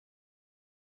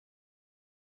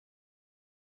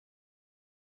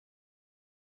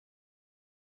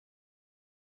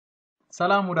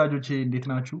ሰላም ወዳጆቼ እንዴት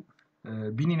ናችሁ?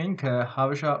 ቢኒ ነኝ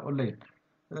ከሀበሻ ኦንላይን።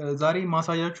 ዛሬ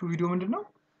ማሳያችሁ ቪዲዮ ምንድነው?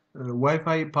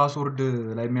 ዋይፋይ ፓስወርድ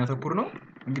ላይ የሚያተኩር ነው።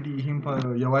 እንግዲህ ይህም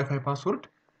የዋይፋይ ፓስወርድ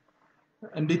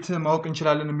እንዴት ማወቅ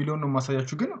እንችላለን የሚለውን ነው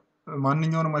ማሳያችሁ። ግን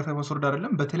ማንኛውንም ዋይፋይ ፓስወርድ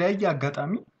አይደለም። በተለያየ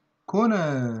አጋጣሚ ከሆነ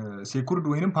ሴኩርድ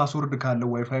ወይንም ፓስወርድ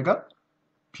ካለው ዋይፋይ ጋር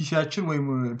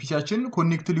ፒሲያችን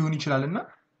ኮኔክት ሊሆን ይችላል እና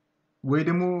ወይ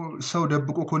ደግሞ ሰው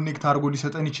ደብቆ ኮኔክት አድርጎ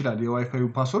ሊሰጠን ይችላል የዋይፋዩ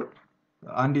ፓስወርድ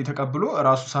አንዴ ተቀብሎ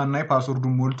ራሱ ሳናይ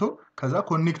ፓስወርዱን ሞልቶ ከዛ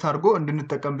ኮኔክት አድርጎ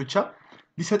እንድንጠቀም ብቻ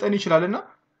ሊሰጠን ይችላልና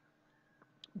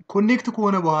ኮኔክት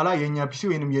ከሆነ በኋላ የኛ ፒሲ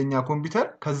ወይንም የኛ ኮምፒውተር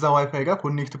ከዛ ዋይፋይ ጋር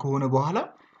ኮኔክት ከሆነ በኋላ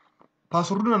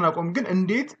ፓስወርዱን አናቆም። ግን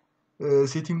እንዴት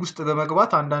ሴቲንግ ውስጥ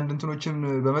በመግባት አንዳንድ እንትኖችን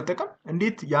በመጠቀም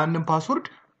እንዴት ያንን ፓስወርድ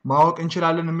ማወቅ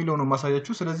እንችላለን የሚለው ነው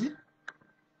ማሳያችሁ። ስለዚህ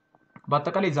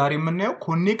በአጠቃላይ ዛሬ የምናየው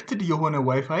ኮኔክትድ የሆነ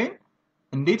ዋይፋይ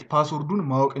እንዴት ፓስወርዱን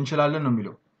ማወቅ እንችላለን ነው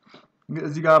የሚለው።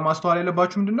 እዚህ ጋር ማስተዋል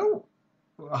ያለባችሁ ምንድነው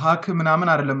ሃክ ምናምን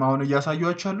አይደለም አሁን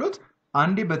እያሳያችሁ ያለሁት።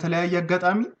 አንዴ በተለያየ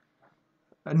አጋጣሚ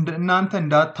እናንተ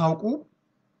እንዳታውቁ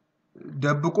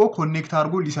ደብቆ ኮኔክት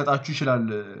አድርጎ ሊሰጣችሁ ይችላል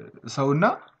ሰውና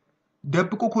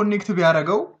ደብቆ ኮኔክት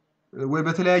ቢያደርገው ወይ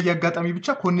በተለያየ አጋጣሚ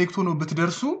ብቻ ኮኔክት ሆኖ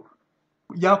ብትደርሱ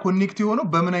ያ ኮኔክት የሆነው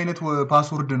በምን አይነት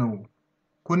ፓስወርድ ነው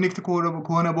ኮኔክት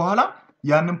ከሆነ በኋላ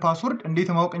ያንን ፓስወርድ እንዴት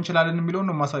ማወቅ እንችላለን የሚለው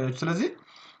ነው ማሳያችሁ። ስለዚህ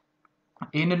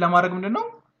ይሄንን ለማድረግ ምንድነው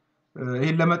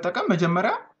ይሄን ለመጠቀም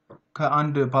መጀመሪያ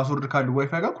ከአንድ ፓስወርድ ካለው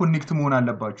ዋይፋይ ጋር ኮኔክት መሆን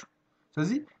አለባችሁ።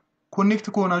 ስለዚህ ኮኔክት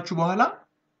ከሆናችሁ በኋላ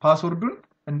ፓስወርዱን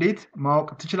እንዴት ማወቅ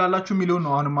ትችላላችሁ የሚለው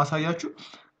ነው አሁን ማሳያችሁ።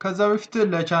 ከዛ በፊት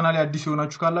ለቻናሌ አዲስ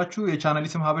የሆናችሁ ካላችሁ የቻናሌ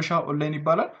ስም ሀበሻ ኦንላይን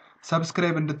ይባላል።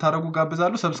 ሰብስክራይብ እንድታደርጉ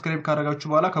ጋብዛለሁ። ሰብስክራይብ ካደረጋችሁ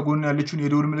በኋላ ከጎን ያለችውን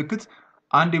የደወል ምልክት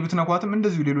አንዴ ብትነኳትም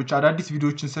እንደዚሁ ሌሎች አዳዲስ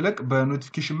ቪዲዮዎችን ስለቅ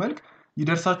በኖቲፊኬሽን መልክ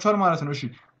ይደርሳችኋል ማለት ነው። እሺ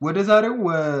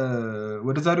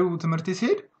ወደ ዛሬው ትምህርቴ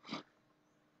ሲሄድ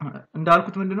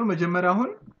እንዳልኩት ምንድነው መጀመሪያ አሁን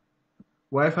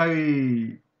ዋይፋይ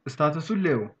ስታተሱን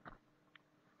ለው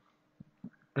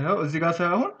ይሄው እዚህ ጋር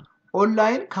ሳይሆን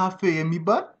ኦንላይን ካፌ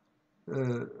የሚባል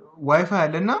ዋይፋይ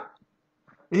አለና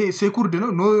ይሄ ሴኩርድ ነው።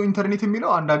 ኖ ኢንተርኔት የሚለው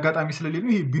አንድ አጋጣሚ ስለሌለው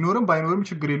ይሄ ቢኖርም ባይኖርም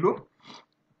ችግር የለውም።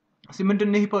 እዚህ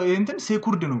ምንድነው ይሄ እንትን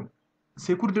ሴኩርድ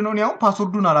ነው። ያው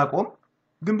ፓስወርዱን አላቆም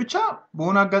ግን ብቻ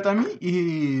በሆነ አጋጣሚ ይሄ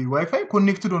ዋይፋይ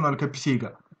ኮኔክትድ ሆኗል ከፒሲ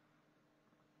ጋር።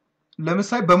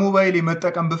 ለምሳሌ በሞባይል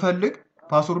መጠቀም ብፈልግ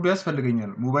ፓስወርዱ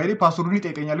ያስፈልገኛል። ሞባይል ፓስወርዱን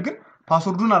ይጠይቀኛል ግን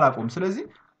ፓስወርዱን አላቆም። ስለዚህ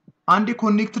አንዴ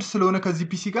ኮኔክትድ ስለሆነ ከዚህ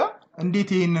ፒሲ ጋር እንዴት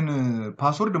ይሄንን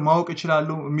ፓስወርድ ማወቅ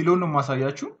እችላለሁ የሚለው ነው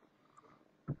ማሳያችሁ።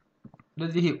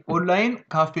 ስለዚህ ይሄ ኦንላይን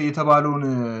ካፌ የተባለውን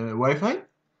ዋይፋይ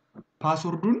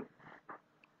ፓስወርዱን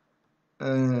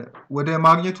ወደ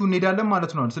ማግኘቱ እንሄዳለን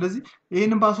ማለት ነው። ስለዚህ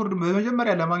ይሄንን ፓስወርድ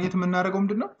በመጀመሪያ ለማግኘት የምናደርገው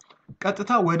ምንድነው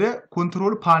ቀጥታ ወደ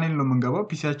ኮንትሮል ፓኔል ነው የምንገባው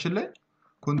ፒሲያችን ላይ።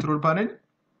 ኮንትሮል ፓኔል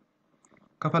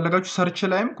ከፈለጋችሁ ሰርች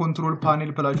ላይም ኮንትሮል ፓኔል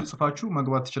ብላችሁ ጽፋችሁ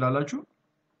መግባት ትችላላችሁ።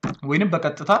 ወይንም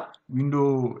በቀጥታ ዊንዶ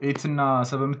 8 እና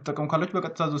 7 የምትጠቀሙ ካላችሁ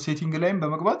በቀጥታ ሴቲንግ ላይም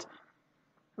በመግባት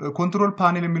ኮንትሮል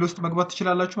ፓኔል የሚለው ውስጥ መግባት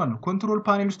ትችላላችሁ ማለት ነው። ኮንትሮል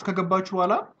ፓኔል ውስጥ ከገባችሁ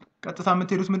በኋላ ቀጥታ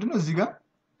የምትሄዱት ምንድነው እዚህ ጋር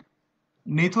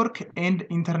ኔትወርክ ኤንድ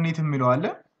ኢንተርኔት የሚለው አለ።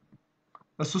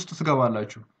 እሱ ውስጥ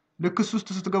ትገባላችሁ። ልክ እሱ ውስጥ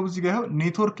ስትገቡ እዚህ ጋር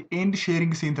ኔትወርክ ኤንድ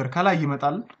ሼሪንግ ሴንተር ከላይ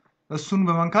ይመጣል። እሱን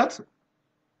በመንካት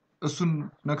እሱን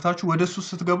ነክታችሁ ወደሱ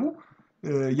ስትገቡ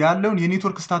ያለውን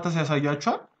የኔትወርክ ስታተስ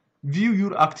ያሳያችኋል። ቪው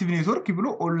ዩር አክቲቭ ኔትወርክ ብሎ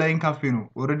ኦንላይን ካፌ ነው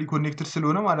ኦሬዲ ኮኔክትድ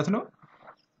ስለሆነ ማለት ነው።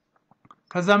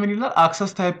 ከዛ ምን ይላል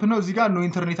አክሰስ ታይፕ ነው። እዚህ ጋር ኖ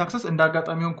ኢንተርኔት አክሰስ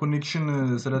እንዳጋጣሚውን ኮኔክሽን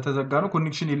ስለተዘጋ ነው።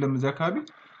 ኮኔክሽን የለም እዚህ አካባቢ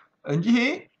እንጂ ይሄ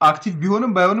አክቲቭ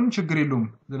ቢሆንም ባይሆንም ችግር የለውም።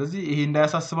 ስለዚህ ይሄ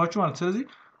እንዳያሳስባችሁ ማለት። ስለዚህ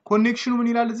ኮኔክሽኑ ምን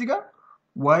ይላል እዚህ ጋር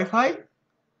ዋይፋይ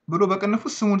ብሎ በቅንፉ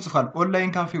ስሙን ጽፏል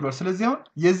ኦንላይን ካፌ ብሏል። ስለዚህ አሁን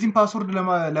የዚህን ፓስወርድ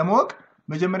ለማወቅ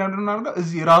መጀመሪያ እንደምናደርገው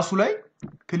እዚህ ራሱ ላይ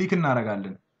ክሊክ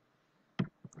እናደርጋለን።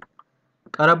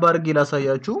 ቀረብ አድርጌ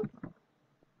ላሳያችሁ።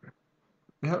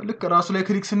 ልክ ራሱ ላይ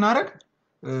ክሊክ ስናደርግ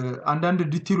አንዳንድ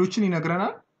ዲቴሎችን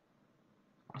ይነግረናል።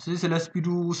 ስለዚህ ስለ ስፒዱ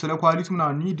ስለ ኳሊቲው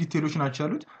ምናምን ዲቴሎች ናቸው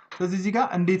ያሉት። ስለዚህ እዚህ ጋር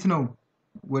እንዴት ነው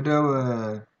ወደ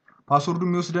ፓስወርዱ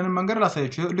የሚወስደንን መንገድ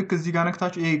ላሳያችሁ። ልክ እዚህ ጋር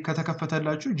ነክታችሁ ይሄ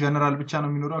ከተከፈተላችሁ ጀነራል ብቻ ነው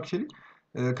የሚኖረው። አክቹሊ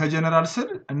ከጀነራል ስር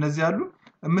እነዚህ ያሉ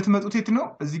የምትመጡት የት ነው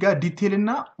እዚህ ጋር ዲቴል እና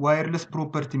ዋየርለስ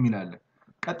ፕሮፐርቲ የሚላል።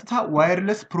 ቀጥታ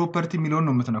ዋየርለስ ፕሮፐርቲ የሚለውን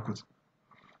ነው የምትነኩት።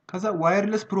 ከዛ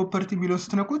ዋየርለስ ፕሮፐርቲ የሚለውን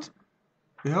ስትነኩት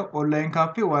ይሄው ኦንላይን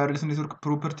ካፌ ዋየርለስ ኔትወርክ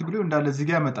ፕሮፐርቲ ብሎ እንዳለ እዚህ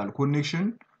ጋር ያመጣል። ኮኔክሽን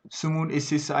ስሙን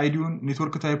ኤስኤስ አይዲውን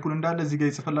ኔትወርክ ታይፑን እንዳለ እዚህ ጋር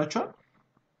ይጽፍላችኋል።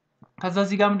 ከዛ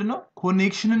እዚህ ጋር ምንድነው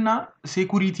ኮኔክሽን እና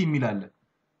ሴኩሪቲ የሚላል።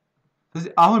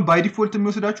 ስለዚህ አሁን ባይ ዲፎልት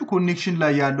የሚወስዳችሁ ኮኔክሽን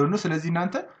ላይ ያለው ነው። ስለዚህ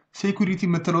እናንተ ሴኩሪቲ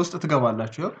የምትለው ውስጥ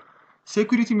ትገባላችሁ።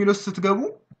 ሴኩሪቲ የሚለው ውስጥ ስትገቡ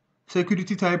ሴኩሪቲ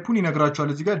ታይፑን ይነግራችኋል።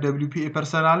 እዚህ ጋር WPA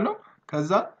ፐርሰናል ነው።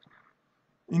 ከዛ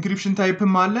ኢንክሪፕሽን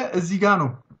ታይፕም አለ እዚህ ጋር ነው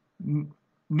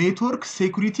ኔትወርክ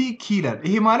ሴኩሪቲ ኪ ይላል።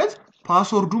 ይሄ ማለት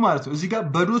ፓስወርዱ ማለት ነው። እዚህ ጋር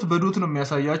በዶት ነው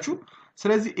የሚያሳያችሁ።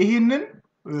 ስለዚህ ይሄንን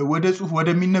ወደ ጽሁፍ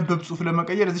ወደሚነበብ ጽሁፍ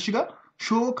ለመቀየር እዚህ ጋር ሾ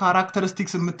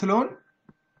ካራክተሪስቲክስ የምትለውን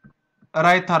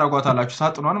ራይት ታረጓታላችሁ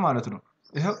ሳጥኗን ማለት ነው።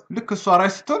 ይሄው ልክ እሷ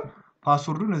ራይት ስትሆን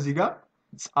ፓስወርዱን እዚህ ጋር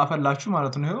ጻፈላችሁ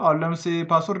ማለት ነው። ይሄው አሁን ለምሳሌ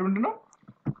ፓስወርድ ምንድነው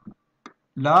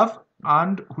ላቭ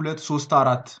 1 2 3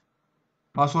 4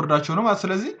 ፓስወርዳቸው ነው ማለት።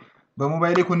 ስለዚህ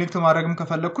በሞባይል ኮኔክት ማድረግም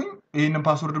ከፈለኩኝ ይሄንን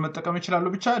ፓስወርድ መጠቀም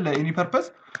እችላለሁ ብቻ ለኤኒ ፐርፐስ።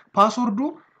 ፓስወርዱ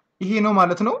ይሄ ነው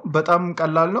ማለት ነው። በጣም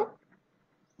ቀላል ነው።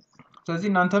 ስለዚህ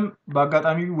እናንተም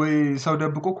በአጋጣሚ ወይ ሰው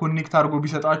ደብቆ ኮኔክት አድርጎ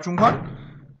ቢሰጣችሁ እንኳን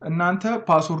እናንተ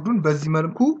ፓስወርዱን በዚህ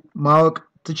መልኩ ማወቅ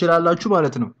ትችላላችሁ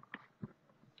ማለት ነው።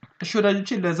 እሺ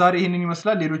ወዳጆቼ ለዛሬ ይሄንን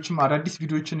ይመስላል። ሌሎችም አዳዲስ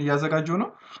ቪዲዮዎችን እያዘጋጀው ነው።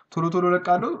 ቶሎ ቶሎ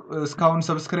ለቃለሁ። እስካሁን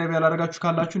ሰብስክራይብ ያላደረጋችሁ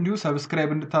ካላችሁ እንዲሁ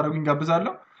ሰብስክራይብ እንድታደርጉኝ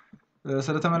ጋብዛለሁ።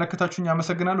 ስለተመለከታችሁኝ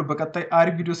አመሰግናለሁ። በቀጣይ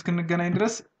አሪፍ ቪዲዮ እስክንገናኝ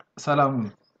ድረስ ሰላም ሁኑ።